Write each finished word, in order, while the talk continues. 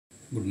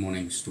Good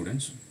morning,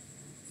 students.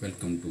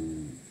 Welcome to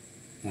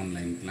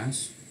online class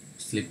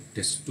slip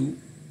test 2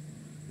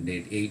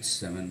 date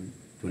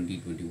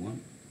 8/7/2021.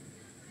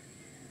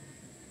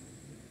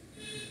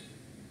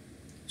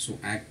 So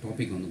act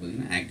topic வந்து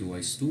பார்த்தீங்கன்னா active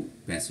voice to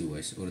passive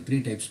voice. ஒரு 3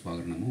 types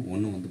பார்க்குறோம். நம்ம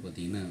ஒன்று வந்து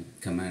பார்த்தீங்கன்னா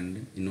command,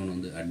 இன்னொன்று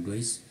வந்து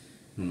advice,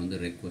 இன்னொன்று வந்து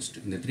request.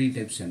 இந்த 3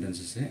 types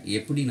sentences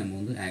எப்படி நம்ம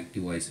வந்து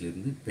active voiceல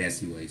இருந்து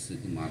passive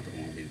voiceக்கு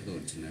மாற்றுறோம் அப்படின்றது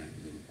ஒரு சின்ன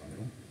இது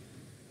பார்க்குறோம்.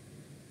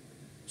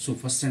 So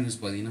first sentence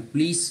பார்த்தீங்கன்னா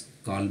please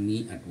call me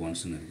at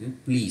once ன்னு இருக்கு.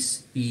 Please,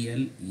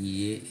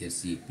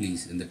 P-L-E-A-S-E,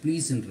 please. இந்த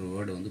please என்ற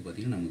வேர்டை வந்து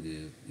பார்த்தீங்கன்னா நமக்கு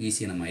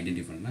ஈஸியாக நம்ம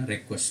ஐடென்டிஃபை பண்ணலாம்.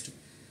 Request,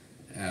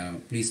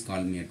 please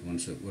call me at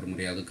once, ஒரு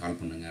முறையாவது கால்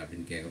பண்ணுங்க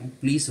அப்படின்னு கேட்குறோம்.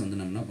 ப்ளீஸ் வந்து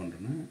நம்ம என்ன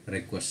பண்ணுறோன்னா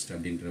ரெக்வஸ்ட்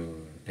அப்படின்ற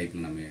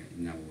டைப்பில் நம்ம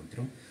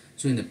ஞாபகப்படுத்துகிறோம்.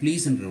 ஸோ இந்த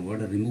ப்ளீஸ்ன்ற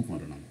வேர்டை ரிமூவ்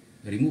பண்ணுறோம். நம்ம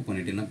ரிமூவ்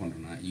பண்ணிவிட்டு என்ன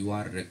பண்ணுறோன்னா யூ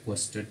ஆர்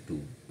ரெக்வஸ்டட் டு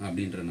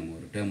அப்படின்ற நம்ம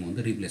ஒரு டேர்ம்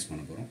வந்து ரீப்ளேஸ்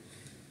பண்ண போகிறோம்.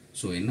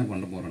 ஸோ என்ன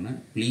பண்ண போகிறோன்னா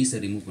ப்ளீஸை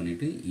ரிமூவ்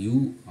பண்ணிவிட்டு you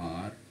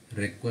are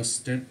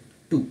requested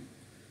to.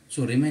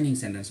 So remaining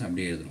sentence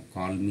அப்படியே எழுதுகிறோம்.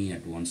 கால் மீ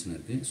அட் ஒன்ஸ்னு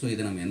இருக்குது. ஸோ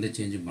இதை நம்ம எந்த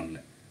சேஞ்சும் பண்ணல.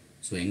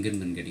 ஸோ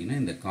எங்கேருந்துன்னு கேட்டிங்கன்னா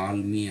இந்த கால்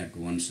மீ அட்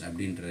ஒன்ஸ்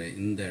அப்படின்ற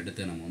இந்த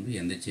இடத்த நம்ம வந்து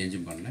எந்த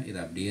சேஞ்சும் பண்ணல. இதை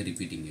அப்படியே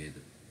ரிப்பீட்டிங்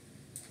இது.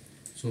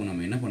 ஸோ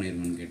நம்ம என்ன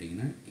பண்ணியிருக்கோம்னு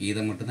கேட்டிங்கன்னா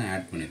இதை மட்டும் தான்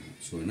ஆட் பண்ணியிருக்கோம்.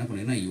 ஸோ என்ன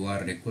பண்ணியிருக்கோம்னா யூ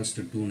ஆர் ரெக்வஸ்ட்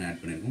டூன்னு ஆட்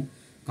பண்ணியிருக்கோம்.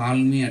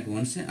 கால் மீ அட்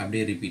ஒன்ஸ்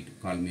அப்படியே repeat,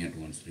 call me at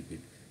once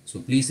repeat. So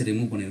please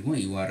remove பண்ணியிருக்கோம்,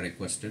 யூ ஆர்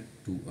ரெக்வஸ்டட்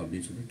டூ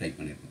அப்படின்னு சொல்லிட்டு டைப்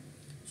பண்ணியிருக்கோம்.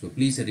 ஸோ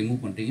ப்ளீஸை ரிமூவ்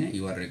பண்ணிட்டீங்க,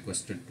 you are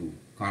requested two,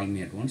 call me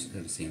at once,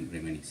 same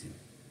remaining same.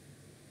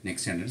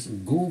 Next sentence,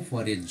 go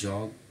for a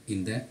jack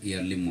in the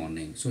early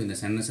morning. So இந்த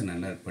சென்டென்ஸை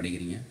நல்லா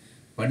படிக்கிறீங்க.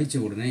 படித்த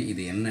உடனே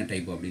இது என்ன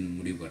டைப் அப்படின்னு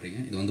முடிவு பண்ணுறீங்க.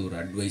 இது வந்து ஒரு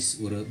அட்வைஸ்,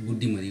 ஒரு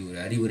புத்திமதி, ஒரு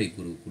அறிவுரை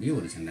கூறக்கூடிய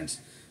ஒரு sentence.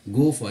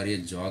 Go for a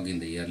jack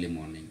in the early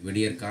morning.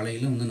 விடியற்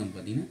காலையில் வந்து நம்ம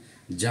பார்த்திங்கன்னா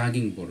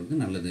ஜாகிங் போடுறது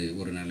நல்லது,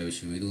 ஒரு நல்ல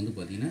விஷயம். இது வந்து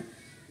பார்த்திங்கன்னா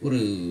ஒரு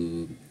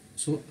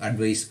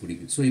அட்வைஸ்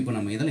பிடிக்கும். ஸோ இப்போ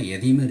நம்ம இதெல்லாம்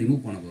எதையுமே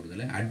ரிமூவ் பண்ண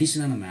போகிறதில்ல,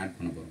 அடிஷ்னலாக நம்ம ஆட்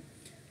பண்ண போகிறோம்.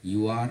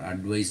 You are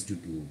advised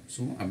to.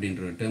 So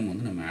அப்படின்ற ஒரு டேர்ம்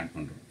வந்து நம்ம ஆட்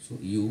பண்ணுறோம். So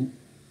you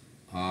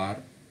are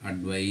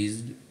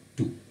advised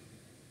to.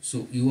 So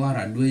you are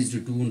advised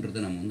to ன்றதை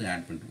நம்ம வந்து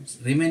ஆட் பண்ணுறோம்.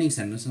 ரிமைனிங்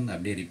சென்டென்ஸ் வந்து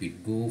அப்படியே repeat.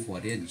 Go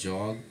for a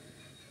jack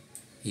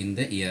in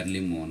the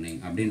early morning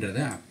அப்படின்றத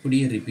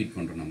அப்படியே ரிப்பீட்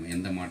பண்ணுறோம். நம்ம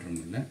எந்த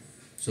மாற்றமும் இல்லை.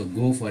 So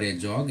go for a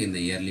jack in the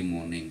early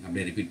morning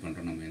அப்படியே ரிப்பீட்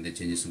பண்ணுறோம். நம்ம எந்த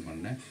சேஞ்சஸும்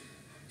பண்ணல.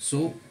 ஸோ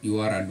யூ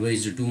ஆர்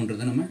அட்வைஸ்டு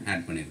டுன்றதை நம்ம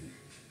ஆட் பண்ணியிருக்கோம்.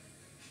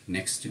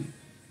 Next,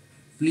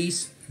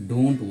 please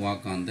don't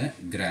walk on the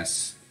cross.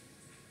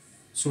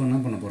 So என்ன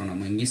பண்ண போகிறோம்,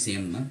 நம்ம இங்கே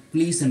சேம் தான்.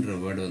 ப்ளீஸ்ன்ற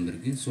வேர்டு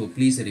வந்திருக்கு. ஸோ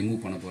ப்ளீஸை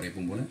ரிமூவ் பண்ண போகிறோம்.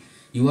 எப்போ போல்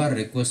யூ ஆர்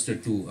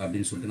ரெக்வஸ்டட் டு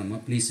அப்படின்னு சொல்லிட்டு நம்ம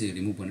ப்ளீஸ்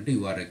ரிமூவ் பண்ணிவிட்டு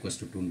யூ ஆர்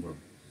ரெக்வஸ்டட் டுன்னு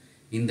போடுறோம்.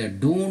 இந்த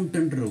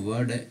டோன்ட்டுன்ற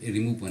வேர்டை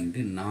ரிமூவ்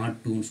பண்ணிவிட்டு நாட்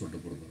டூன்னு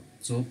சொல்லிட்டு போடுறோம்.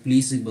 ஸோ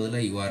ப்ளீஸுக்கு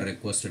பதிலாக யூ ஆர்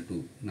ரெக்வஸ்டட் டு,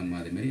 நம்ம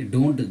அதேமாதிரி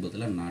டோன்ட்டுக்கு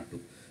பதிலாக நாட் டூ.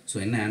 ஸோ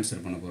என்ன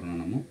ஆன்சர் பண்ண போகிறோம்னா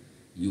நம்ம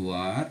you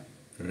are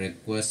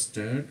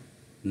requested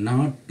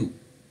not to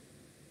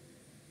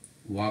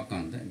walk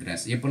on the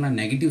cross. எப்போல்லாம்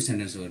நெகட்டிவ்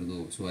சென்டென்ஸ் வருதோ,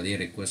 ஸோ அதே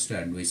ரெக்வஸ்ட்,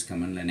 அட்வைஸ்,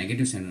 கமெண்டில்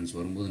நெகட்டிவ் சென்டென்ஸ்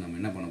வரும்போது நம்ம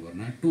என்ன பண்ண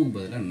போகிறோம்னா டூ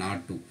பதிலாக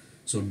நாட் டூ.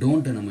 ஸோ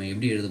டோன்ட்டை நம்ம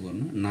எப்படி எழுத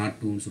போகிறோம்னா நாட்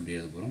டூன்னு சொல்லிட்டு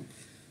எழுத போகிறோம்.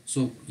 So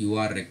you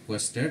are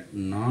requested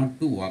not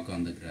to walk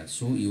on the cross.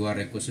 So you are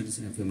requested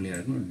ஃபெமிலியாக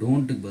இருக்கும்.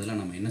 டோன்ட்டுக்கு பதிலாக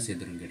நம்ம என்ன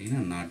சேர்த்துருன்னு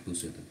கேட்டிங்கன்னா நாட் டூ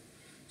சேர்த்துருக்கோம்.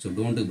 ஸோ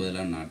டோன்ட்டுக்கு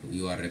பதிலாக not two,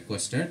 you are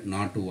requested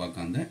not to walk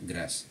on the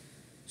cross.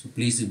 So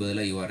ப்ளீஸுக்கு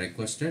பதிலாக யூ ஆர்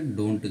ரெக்வஸ்டட்,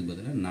 டோன்ட்டுக்கு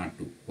பதிலாக not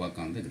to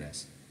walk on the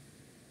cross.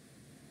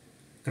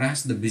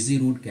 Cross the busy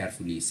root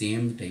carefully,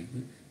 same type.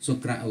 So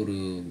ஒரு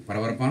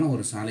பரபரப்பான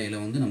ஒரு சாலையில்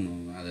வந்து நம்ம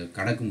அதை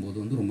கடக்கும்போது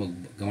வந்து ரொம்ப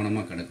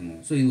கவனமாக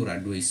கடக்கணும். ஸோ இது ஒரு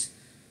அட்வைஸ்.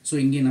 ஸோ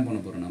இங்கே என்ன பண்ண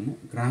போகிறோம், நம்ம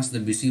கிராஸ் த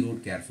பிஸி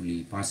ரூட் கேர்ஃபுல்லி,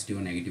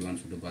 பாசிட்டிவாக நெகட்டிவான்னு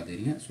சொல்லிட்டு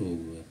பார்த்துக்கிறீங்க. ஸோ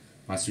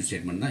பாசிட்டிவ்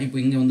ஸ்டேட்மெண்ட் தான். இப்போ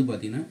இங்கே வந்து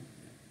பார்த்தீங்கன்னா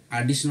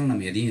அடிஷ்னல்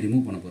நம்ம எதையும்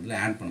ரிமூவ் பண்ண போகிறதில்ல,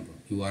 ஆட் பண்ண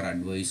போகிறோம். You are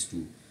advice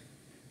to,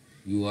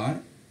 you are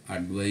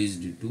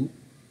advised to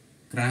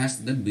cross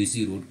the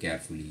busy road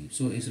carefully.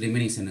 So it's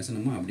remaining sentence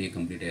நம்ம அப்படியே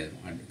கம்ப்ளீட்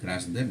ஆகிடும்.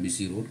 Cross the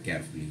busy road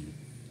carefully,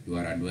 you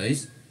are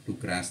advised to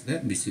cross the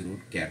busy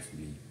road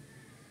carefully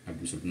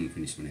அப்படி சொல்லிட்டு நம்ம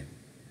finish பண்ணிடுறோம்.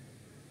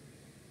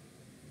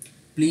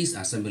 Please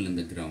assemble in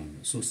the ground.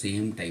 So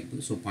same type.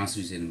 So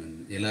positive statement,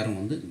 எல்லாரும்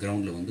வந்து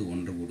கிரவுண்டில் வந்து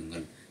ஒன்று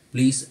கூடுங்கள்.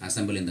 ப்ளீஸ்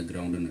அசம்பிள் இன் த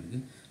கிரவுண்டுன்னு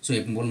இருக்குது. ஸோ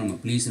எப்போ போல் நம்ம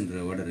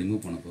ப்ளீஸ்ன்ற வேர்டை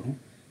ரிமூவ் பண்ண போகிறோம்.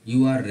 யூ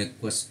ஆர்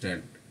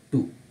ரெக்வஸ்டட்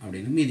டு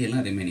அப்படின்னு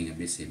மீதியெல்லாம் ரிமைனிங்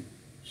அப்படியே same.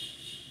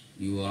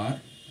 You are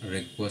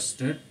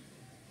requested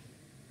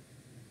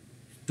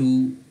to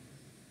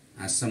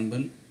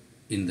assemble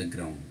in the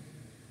ground.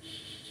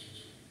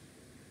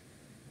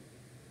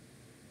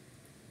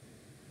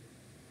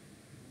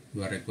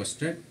 You are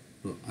requested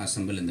to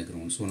assemble in the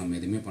ground. So நம்ம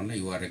எதுவுமே பண்ணல,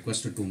 யூ ஆர்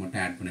ரெக்வஸ்டட் டு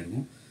மட்டும் ஆட்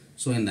பண்ணியிருக்கோம்.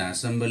 ஸோ இந்த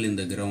assemble in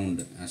the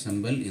ground,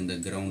 assemble in the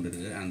ground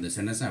இருக்குது அந்த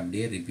சென்டென்ஸை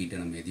அப்படியே ரிப்பீட்டை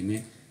நம்ம எதுவுமே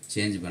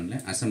சேஞ்ச்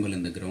பண்ணல. அசம்பிள்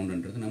இன் த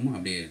கிரவுண்டுன்றது நம்ம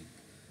அப்படியே.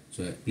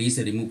 ஸோ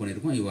ப்ளீஸை ரிமூவ்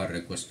பண்ணியிருக்கோம், you are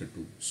requested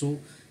to. So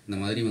இந்த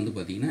மாதிரி வந்து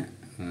பார்த்திங்கன்னா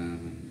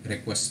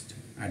ரெக்வஸ்ட்,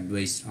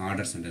 அட்வைஸ்,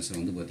 ஆர்டர் சென்டென்ஸை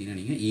வந்து பார்த்திங்கன்னா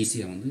நீங்கள்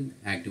ஈஸியாக வந்து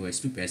active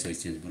voice to passive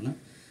voice change பண்ணலாம்.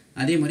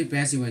 அதே மாதிரி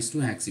passive voice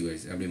to active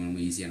voice அப்படி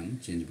நம்ம ஈஸியாக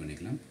நம்ம சேஞ்ச்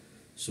பண்ணிக்கலாம்.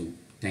 So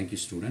thank you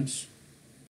students.